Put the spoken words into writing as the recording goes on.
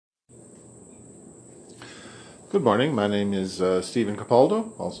Good morning. My name is Stephen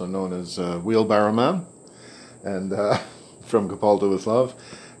Capaldo, also known as Wheelbarrow Man, and from Capaldo with Love.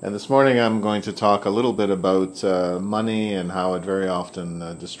 And this morning I'm going to talk a little bit about money and how it very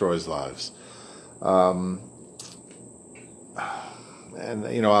often destroys lives. And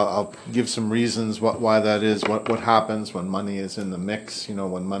I'll give some reasons why that is. What happens when money is in the mix?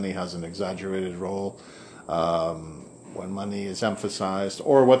 When money has an exaggerated role. When money is emphasized,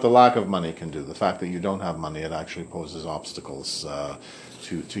 or what the lack of money can do. The fact that you don't have money, it actually poses obstacles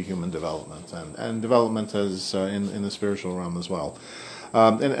to human development and development as in the spiritual realm as well.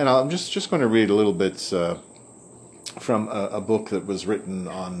 And I'm just going to read a little bit from a book that was written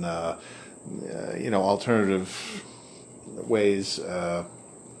on alternative ways of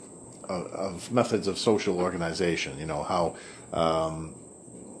methods of social organization. How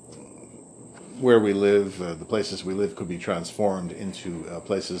where we live, the places we live could be transformed into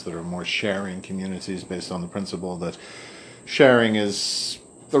places that are more sharing communities based on the principle that sharing is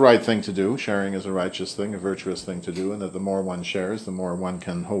the right thing to do. Sharing is a righteous thing, a virtuous thing to do, and that the more one shares, the more one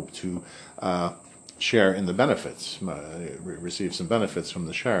can hope to share in the benefits, receive some benefits from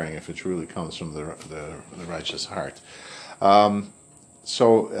the sharing if it truly comes from the righteous heart. I'll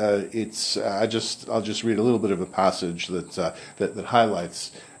just read a little bit of a passage that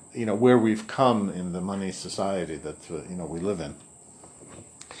highlights where we've come in the money society that we live in.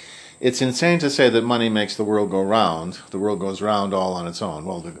 It's insane to say that money makes the world go round. The world goes round all on its own.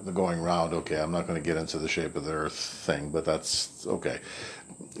 Well, the going round, okay, I'm not going to get into the shape of the earth thing, but that's okay.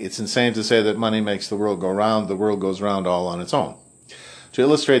 It's insane to say that money makes the world go round. The world goes round all on its own. To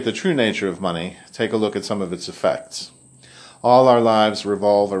illustrate the true nature of money, take a look at some of its effects. All our lives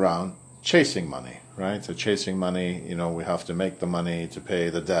revolve around chasing money. Right, so chasing money, we have to make the money to pay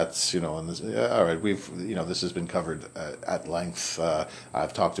the debts, and this, all right, this has been covered at length.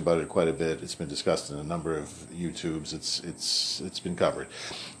 I've talked about it quite a bit. It's been discussed in a number of YouTubes. It's been covered.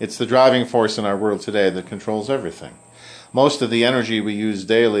 It's the driving force in our world today that controls everything. Most of the energy we use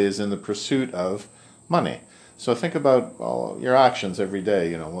daily is in the pursuit of money. So think about all your actions every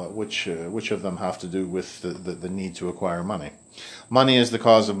day. Which of them have to do with the need to acquire money? Money is the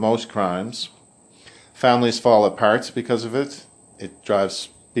cause of most crimes. Families fall apart because of it. It drives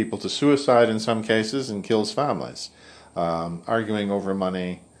people to suicide in some cases and kills families. Arguing over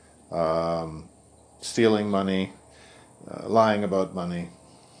money, stealing money, lying about money.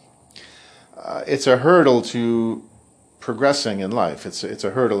 It's a hurdle to progressing in life. It's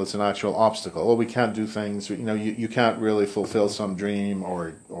a hurdle. It's an actual obstacle. Well, we can't do things. You can't really fulfill some dream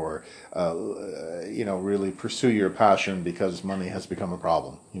or really pursue your passion because money has become a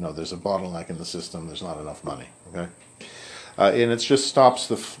problem. There's a bottleneck in the system. There's not enough money. Okay, and it just stops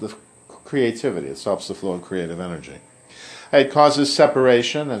the creativity. It stops the flow of creative energy. It causes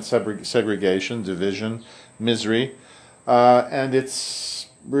separation and segregation, division, misery, and it's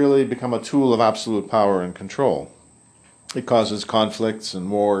really become a tool of absolute power and control. It causes conflicts and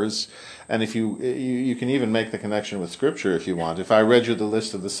wars, and if you can even make the connection with Scripture if you want. If I read you the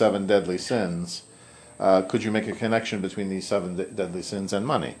list of the 7 deadly sins, could you make a connection between these 7 deadly sins and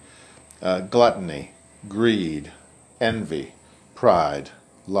money? Gluttony, greed, envy, pride,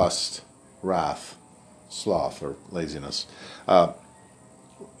 lust, wrath, sloth, or laziness.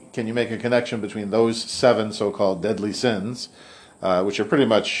 Can you make a connection between those 7 so-called deadly sins, which are pretty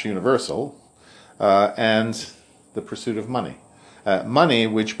much universal, and the pursuit of money? Money,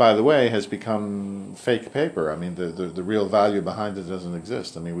 which, by the way, has become fake paper. I mean, the real value behind it doesn't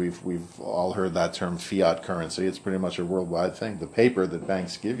exist. I mean, we've all heard that term fiat currency. It's pretty much a worldwide thing. The paper that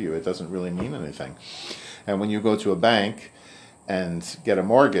banks give you, it doesn't really mean anything. And when you go to a bank and get a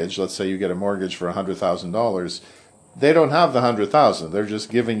mortgage, let's say you get a mortgage for $100,000, they don't have the 100,000. They're just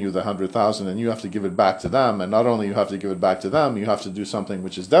giving you the 100,000, and you have to give it back to them. And not only you have to give it back to them, you have to do something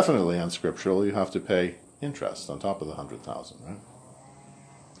which is definitely unscriptural. You have to pay interest on top of the 100,000, right?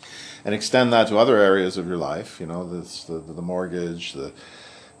 And extend that to other areas of your life. The mortgage, the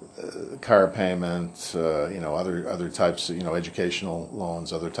car payment, other types of, educational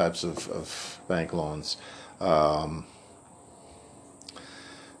loans, other types of bank loans.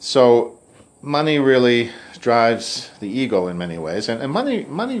 So money really drives the ego in many ways, and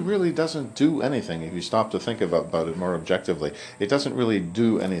money really doesn't do anything if you stop to think about it more objectively. It doesn't really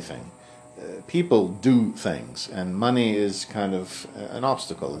do anything. People do things, and money is kind of an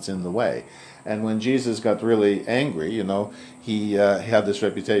obstacle. It's in the way. And when Jesus got really angry, he had this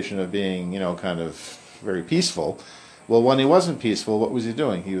reputation of being, kind of very peaceful. Well, when he wasn't peaceful, what was he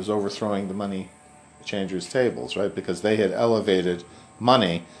doing? He was overthrowing the money changers' tables, right? Because they had elevated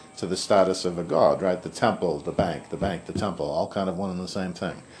money to the status of a god, right? The temple, the bank, the temple, all kind of one and the same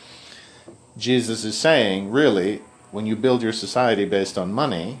thing. Jesus is saying, really, when you build your society based on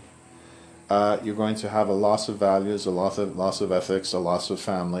money, you're going to have a loss of values, a loss of ethics, a loss of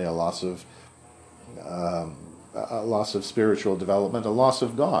family, a loss of spiritual development, a loss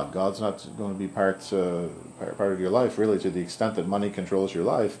of God. God's not going to be part of your life, really, to the extent that money controls your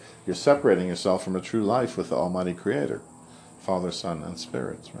life. You're separating yourself from a true life with the Almighty Creator, Father, Son, and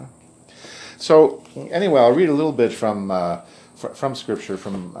Spirit. Right? So, anyway, I'll read a little bit from Scripture.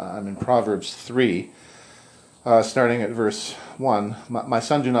 I'm in Proverbs 3, starting at verse 1. My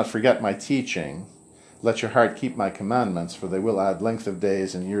son, do not forget my teaching. Let your heart keep my commandments, for they will add length of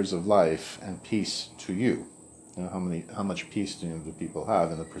days and years of life and peace to you. You know, how much peace do people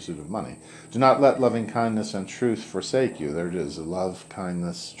have in the pursuit of money? Do not let loving kindness and truth forsake you. There it is, love,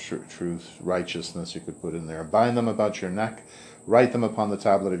 kindness, truth, righteousness you could put in there. Bind them about your neck, write them upon the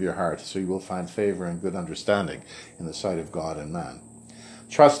tablet of your heart, so you will find favor and good understanding in the sight of God and man.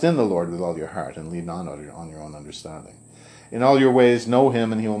 Trust in the Lord with all your heart, and lean not on your own understanding. In all your ways know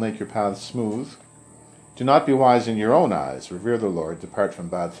him, and he will make your paths smooth. Do not be wise in your own eyes. Revere the Lord. Depart from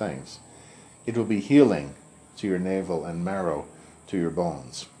bad things. It will be healing to your navel and marrow to your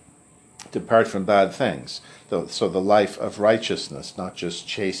bones. Depart from bad things. So the life of righteousness, not just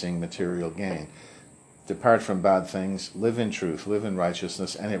chasing material gain. Depart from bad things. Live in truth. Live in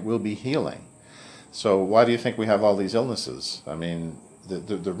righteousness, and it will be healing. So why do you think we have all these illnesses? I mean,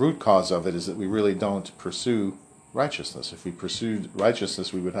 the root cause of it is that we really don't pursue righteousness. If we pursued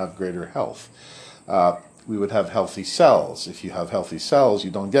righteousness, we would have greater health. We would have healthy cells. If you have healthy cells,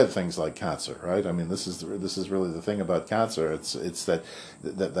 you don't get things like cancer, right? I mean, this is really the thing about cancer. It's that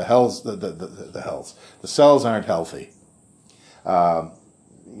the cells aren't healthy. They're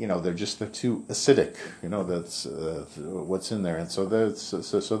too acidic. That's what's in there, and so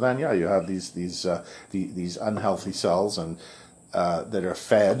then you have these unhealthy cells and. That are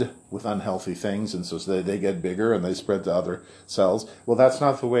fed with unhealthy things, and so they get bigger and they spread to other cells. Well, that's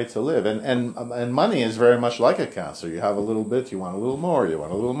not the way to live. And money is very much like a cancer. You have a little bit, you want a little more, you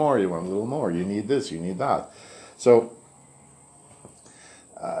want a little more, you want a little more. You need this, you need that. So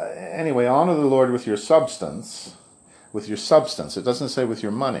anyway, honor the Lord with your substance. With your substance. It doesn't say with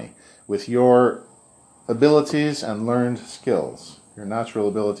your money. With your abilities and learned skills. Your natural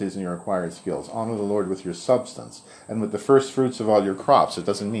abilities and your acquired skills. Honor the Lord with your substance and with the first fruits of all your crops. It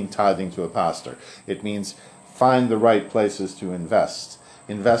doesn't mean tithing to a pastor. It means find the right places to invest.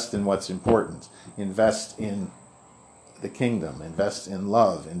 Invest in what's important. Invest in the kingdom. Invest in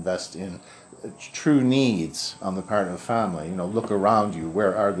love. Invest in true needs on the part of family. Look around you.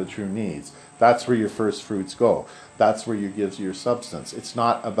 Where are the true needs? That's where your first fruits go. That's where you give your substance. It's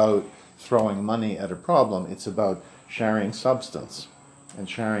not about throwing money at a problem. It's about sharing substance and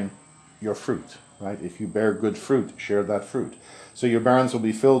sharing your fruit, right? If you bear good fruit, share that fruit. So your barns will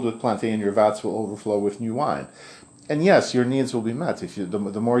be filled with plenty and your vats will overflow with new wine. And yes, your needs will be met. The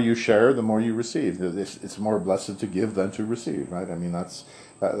more you share, the more you receive. It's more blessed to give than to receive, right? I mean, that's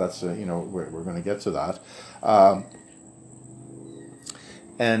we're going to get to that.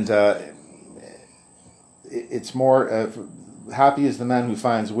 It's more... Happy is the man who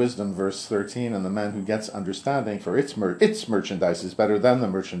finds wisdom, verse 13, and the man who gets understanding, for its merchandise is better than the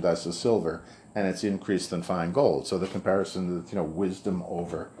merchandise of silver, and its increase than fine gold. So the comparison, wisdom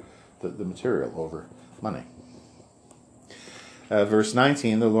over the material, over money. Verse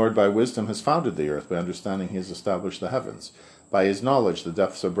 19, the Lord by wisdom has founded the earth, by understanding he has established the heavens. By his knowledge the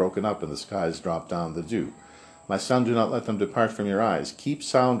depths are broken up, and the skies drop down the dew. My son, do not let them depart from your eyes. Keep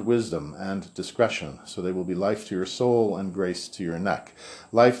sound wisdom and discretion, so they will be life to your soul and grace to your neck.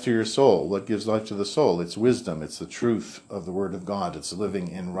 Life to your soul. What gives life to the soul? It's wisdom. It's the truth of the Word of God. It's living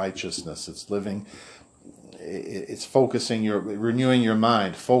in righteousness. It's focusing renewing your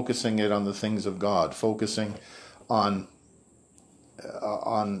mind, focusing it on the things of God, focusing on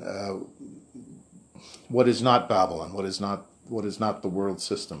what is not Babylon, what is not the world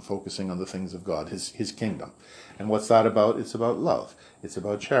system, focusing on the things of God, his kingdom. And what's that about? It's about love. It's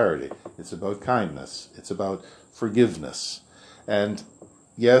about charity. It's about kindness. It's about forgiveness. And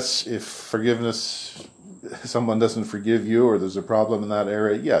yes, if someone doesn't forgive you or there's a problem in that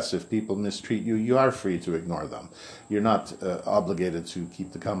area, yes, if people mistreat you, you are free to ignore them. You're not obligated to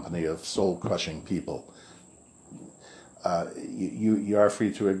keep the company of soul-crushing people. You are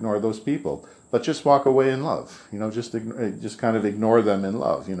free to ignore those people. But just walk away in love. Just kind of ignore them in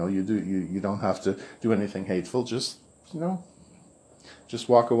love. You don't have to do anything hateful. Just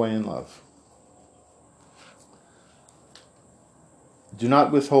walk away in love. Do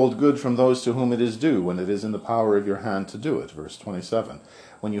not withhold good from those to whom it is due, when it is in the power of your hand to do it. Verse 27.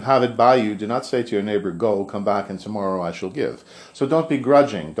 When you have it by you, do not say to your neighbor, go, come back, and tomorrow I shall give. So don't be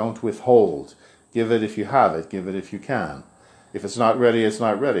grudging. Don't withhold. Give it if you have it. Give it if you can. If it's not ready, it's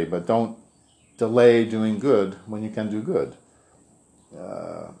not ready. But don't delay doing good when you can do good.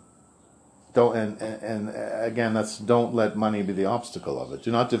 Don't let money be the obstacle of it.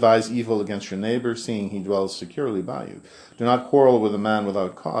 Do not devise evil against your neighbor, seeing he dwells securely by you. Do not quarrel with a man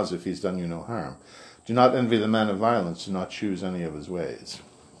without cause if he's done you no harm. Do not envy the man of violence. Do not choose any of his ways.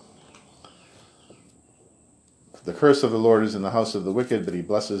 The curse of the Lord is in the house of the wicked, but he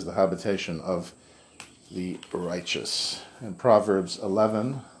blesses the habitation of the righteous. In Proverbs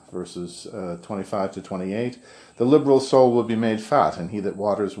 11, verses 25 to 28, the liberal soul will be made fat, and he that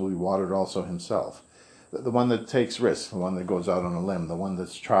waters will be watered also himself. The one that takes risks, the one that goes out on a limb, the one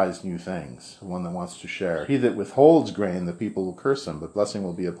that tries new things, the one that wants to share. He that withholds grain, the people will curse him, but blessing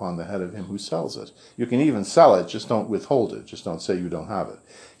will be upon the head of him who sells it. You can even sell it, just don't withhold it. Just don't say you don't have it.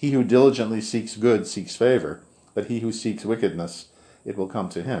 He who diligently seeks good seeks favor, but he who seeks wickedness, it will come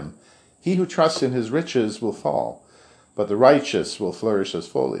to him. He who trusts in his riches will fall, but the righteous will flourish as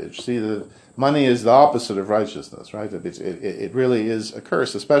foliage. See, the money is the opposite of righteousness, right? It really is a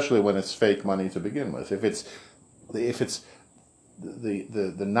curse, especially when it's fake money to begin with. If it's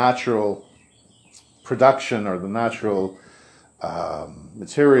the natural production or the natural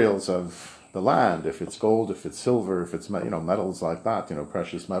materials of the land, if it's gold, if it's silver, if it's metals like that,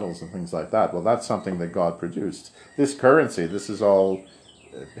 precious metals and things like that, well, that's something that God produced. This currency, this is all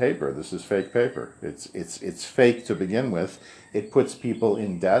paper. This is fake paper. It's fake to begin with. It puts people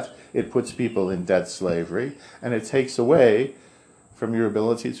in debt. It puts people in debt slavery, and it takes away from your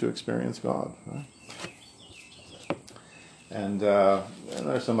ability to experience God. Right? And there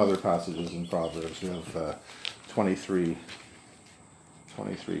are some other passages in Proverbs. We have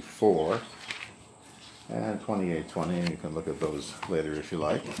 23:4 and 28:20, and you can look at those later if you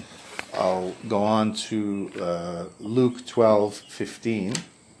like. I'll go on to Luke 12:15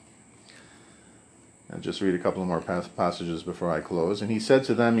 and just read a couple of more passages before I close. And he said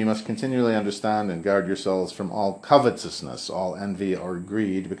to them, you must continually understand and guard yourselves from all covetousness, all envy or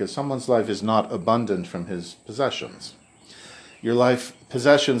greed, because someone's life is not abundant from his possessions.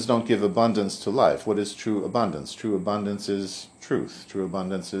 Possessions don't give abundance to life. What is true abundance? True abundance is truth. True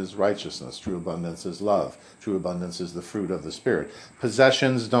abundance is righteousness. True abundance is love. True abundance is the fruit of the Spirit.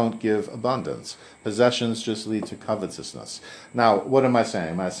 Possessions don't give abundance. Possessions just lead to covetousness. Now, what am I saying?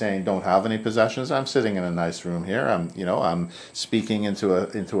 Am I saying don't have any possessions? I'm sitting in a nice room here. I'm speaking into a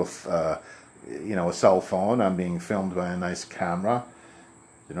cell phone. I'm being filmed by a nice camera.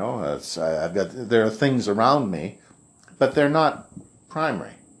 There are things around me, but they're not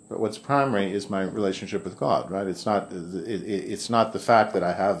primary. But what's primary is my relationship with God, right? It's not the fact that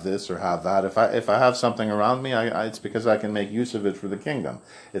I have this or have that. If I have something around me, it's because I can make use of it for the kingdom.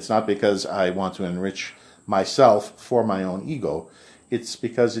 It's not because I want to enrich myself for my own ego. It's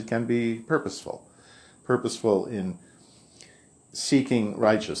because it can be purposeful in seeking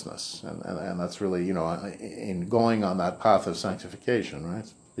righteousness, and that's really in going on that path of sanctification, right?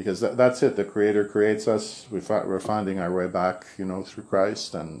 Because that's it. The Creator creates us. We're finding our way back, through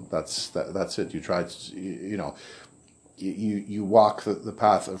Christ, and that's it. You try to, you walk the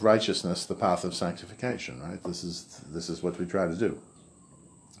path of righteousness, the path of sanctification, right? This is what we try to do.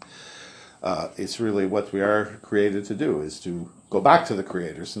 It's really what we are created to do, is to go back to the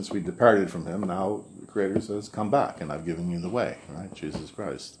Creator. Since we departed from Him, now the Creator says, "Come back, and I've given you the way." Right, Jesus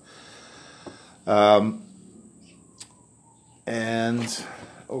Christ.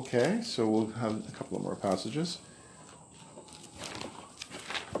 Okay, so we'll have a couple of more passages.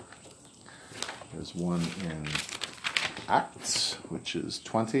 There's one in Acts, which is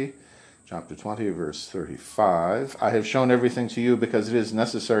chapter 20, verse 35. I have shown everything to you because it is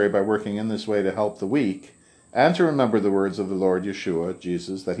necessary by working in this way to help the weak, and to remember the words of the Lord Yeshua,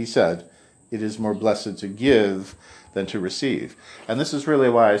 Jesus, that he said, it is more blessed to give than to receive. And this is really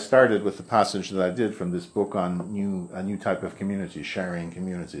why I started with the passage that I did from this book on a new type of community, sharing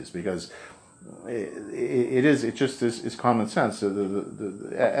communities, because it just is common sense,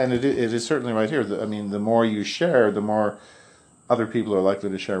 and it is certainly right here. The more you share, the more other people are likely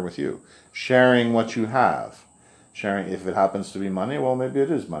to share with you. Sharing what you have. Sharing, if it happens to be money, well, maybe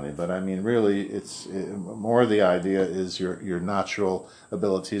it is money. But really, more the idea is your natural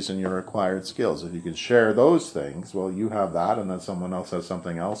abilities and your acquired skills. If you can share those things, well, you have that, and then someone else has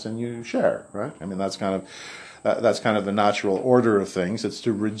something else, and you share, right? That's kind of the natural order of things. It's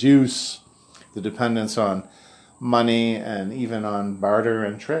to reduce the dependence on money and even on barter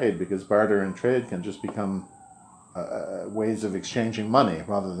and trade, because barter and trade can just become ways of exchanging money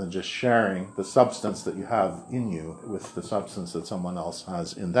rather than just sharing the substance that you have in you with the substance that someone else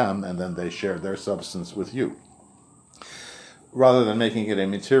has in them, and then they share their substance with you. Rather than making it a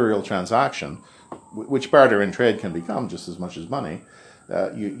material transaction, which barter and trade can become just as much as money,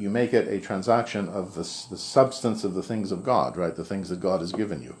 you make it a transaction of the substance of the things of God, right? The things that God has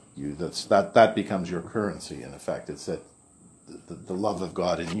given you. That becomes your currency, in effect. It's that the love of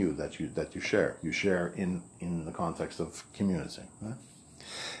God in you that you share. You share in the context of community. Right?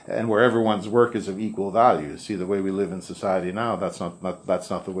 And where everyone's work is of equal value. See, the way we live in society now, that's not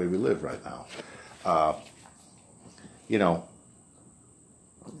the way we live right now.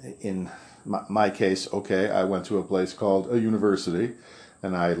 In my case, okay, I went to a place called a university,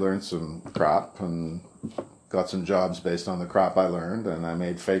 and I learned some crap and got some jobs based on the crap I learned, and I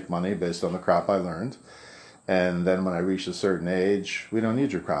made fake money based on the crap I learned. And then when I reached a certain age, we don't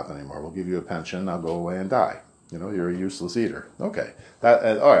need your crap anymore. We'll give you a pension. I'll go away and die. You're a useless eater. Okay,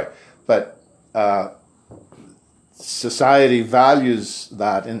 all right. But society values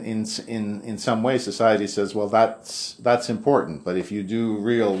that in some way. Society says, well, that's important. But if you do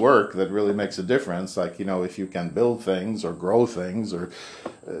real work that really makes a difference, like if you can build things or grow things or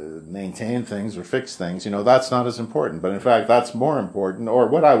maintain things or fix things, that's not as important. But in fact, that's more important. Or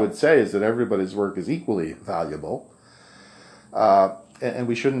what I would say is that everybody's work is equally valuable, and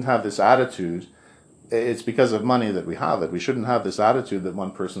we shouldn't have this attitude. It's because of money that we have it. We shouldn't have this attitude that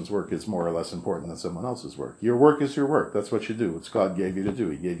one person's work is more or less important than someone else's work. Your work is your work. That's what you do. It's God gave you to do.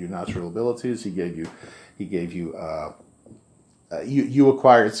 He gave you natural abilities. He gave you you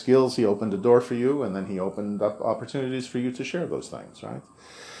acquired skills. He opened a door for you, and then he opened up opportunities for you to share those things, right?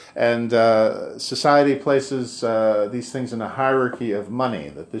 And society places these things in a hierarchy of money,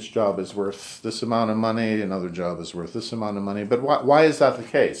 that this job is worth this amount of money, another job is worth this amount of money. But why is that the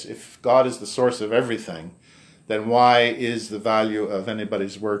case? If God is the source of everything, then why is the value of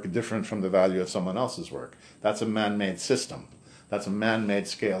anybody's work different from the value of someone else's work? That's a man-made system. That's a man-made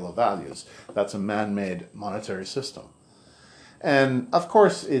scale of values. That's a man-made monetary system. And of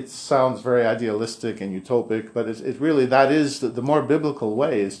course, it sounds very idealistic and utopic, but it really, that is the more biblical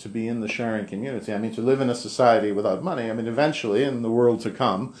way, is to be in the sharing community. I mean, to live in a society without money. I mean, eventually, in the world to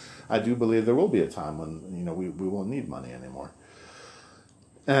come, I do believe there will be a time when we won't need money anymore.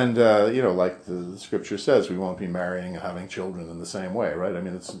 And like the scripture says, we won't be marrying and having children in the same way, right? I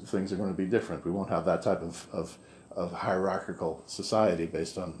mean, things are going to be different. We won't have that type of hierarchical society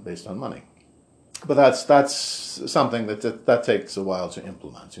based on money. But that's something that takes a while to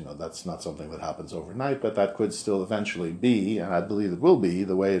implement. That's not something that happens overnight, but that could still eventually be, and I believe it will be,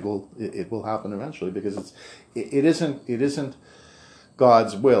 the way it will happen eventually, because it isn't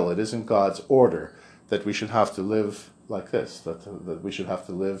God's will, it isn't God's order that we should have to live like this, that we should have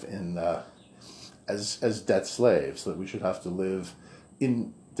to live in as debt slaves, that we should have to live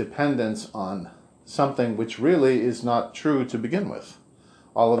in dependence on something which really is not true to begin with.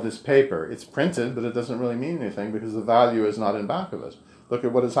 All of this paper, it's printed, but it doesn't really mean anything because the value is not in back of it. Look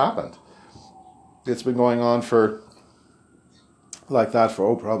at what has happened. It's been going on for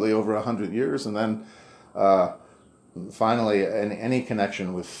probably over 100 years, and then finally any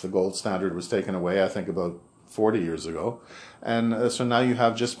connection with the gold standard was taken away, I think about 40 years ago. And so now you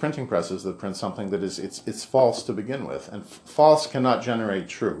have just printing presses that print something that it's false to begin with. And false cannot generate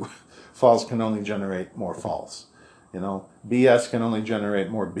true. False can only generate more false. BS can only generate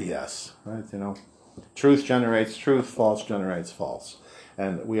more BS, right? Truth generates truth, false generates false.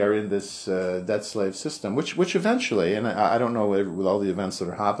 And we are in this debt slave system, which eventually, and I don't know, with all the events that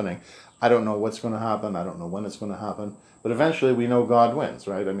are happening, I don't know what's going to happen, I don't know when it's going to happen, but eventually we know God wins,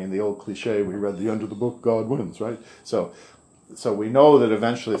 right? I mean, the old cliche, we read the end of the book, God wins, right? So we know that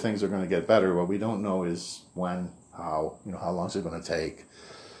eventually things are going to get better. What we don't know is when, how long is it going to take.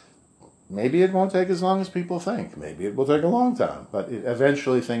 Maybe it won't take as long as people think. Maybe it will take a long time. But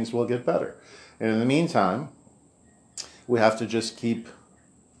eventually things will get better. And in the meantime, we have to just keep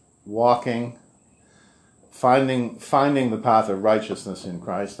walking, finding the path of righteousness in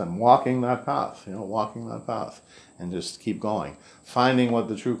Christ and walking that path, and just keep going. Finding what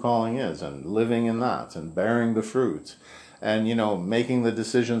the true calling is and living in that and bearing the fruit. And, making the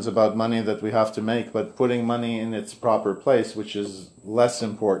decisions about money that we have to make, but putting money in its proper place, which is less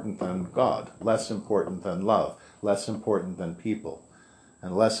important than God, less important than love, less important than people,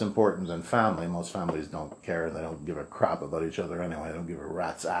 and less important than family. Most families don't care, and they don't give a crap about each other anyway. They don't give a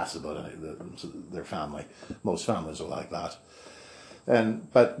rat's ass about their family. Most families are like that.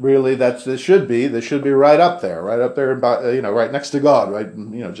 But really, they should be right up there, right next to God,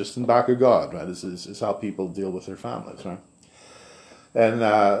 right, just in back of God, right? This is how people deal with their families, right?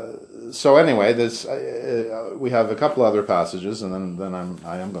 And so anyway, this we have a couple other passages, and then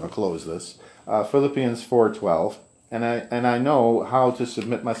I am going to close this. Philippians 4:12, and I know how to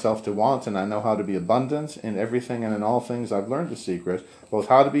submit myself to want, and I know how to be abundant in everything and in all things. I've learned the secret, both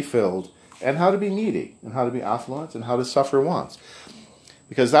how to be filled and how to be needy, and how to be affluent, and how to suffer wants.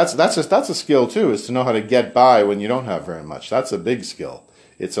 Because that's a skill too, is to know how to get by when you don't have very much. That's a big skill.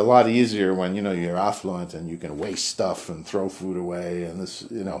 It's a lot easier when you're affluent and you can waste stuff and throw food away and this,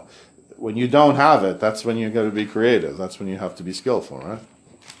 when you don't have it, that's when you've got to be creative. That's when you have to be skillful, right?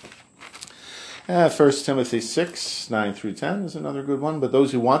 1 Timothy 6:9 through 10 is another good one. But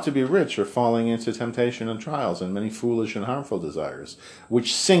those who want to be rich are falling into temptation and trials and many foolish and harmful desires,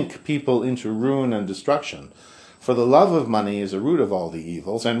 which sink people into ruin and destruction. For the love of money is a root of all the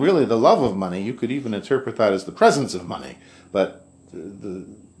evils, and really the love of money, you could even interpret that as the presence of money. But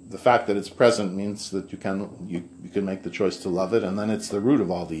the fact that it's present means that you can make the choice to love it, and then it's the root of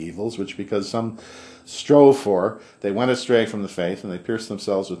all the evils, which because some strove for, they went astray from the faith, and they pierced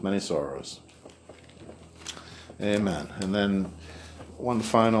themselves with many sorrows. Amen. And then one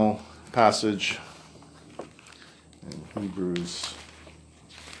final passage in Hebrews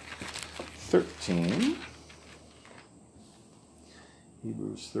 13.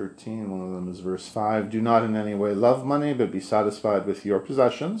 Hebrews 13, one of them is verse 5. Do not in any way love money, but be satisfied with your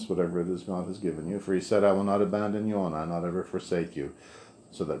possessions, whatever it is God has given you. For he said, I will not abandon you, and I will not ever forsake you.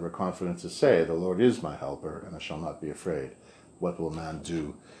 So that we're confident to say, the Lord is my helper, and I shall not be afraid. What will man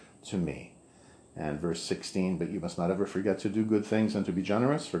do to me? And verse 16, but you must not ever forget to do good things and to be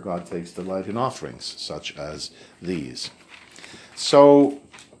generous, for God takes delight in offerings such as these. So,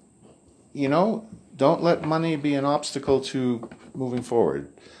 don't let money be an obstacle to moving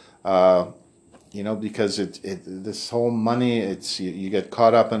forward. Because this whole money, you get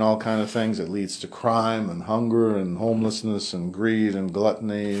caught up in all kind of things. It leads to crime and hunger and homelessness and greed and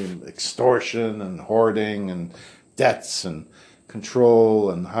gluttony and extortion and hoarding and debts and control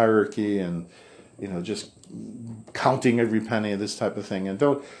and hierarchy and just counting every penny, this type of thing. And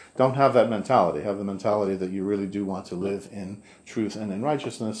don't have that mentality. Have the mentality that you really do want to live in truth and in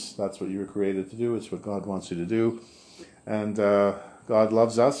righteousness. That's what you were created to do. It's what God wants you to do. And God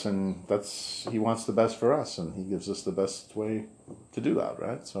loves us, and He wants the best for us, and He gives us the best way to do that,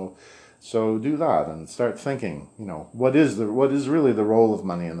 right? So do that and start thinking, what is really the role of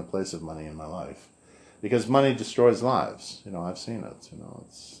money and the place of money in my life? Because money destroys lives. I've seen it.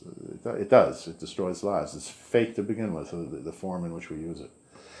 It does. It destroys lives. It's fake to begin with, the form in which we use it.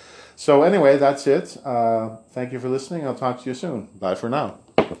 So anyway, that's it. Thank you for listening. I'll talk to you soon. Bye for now.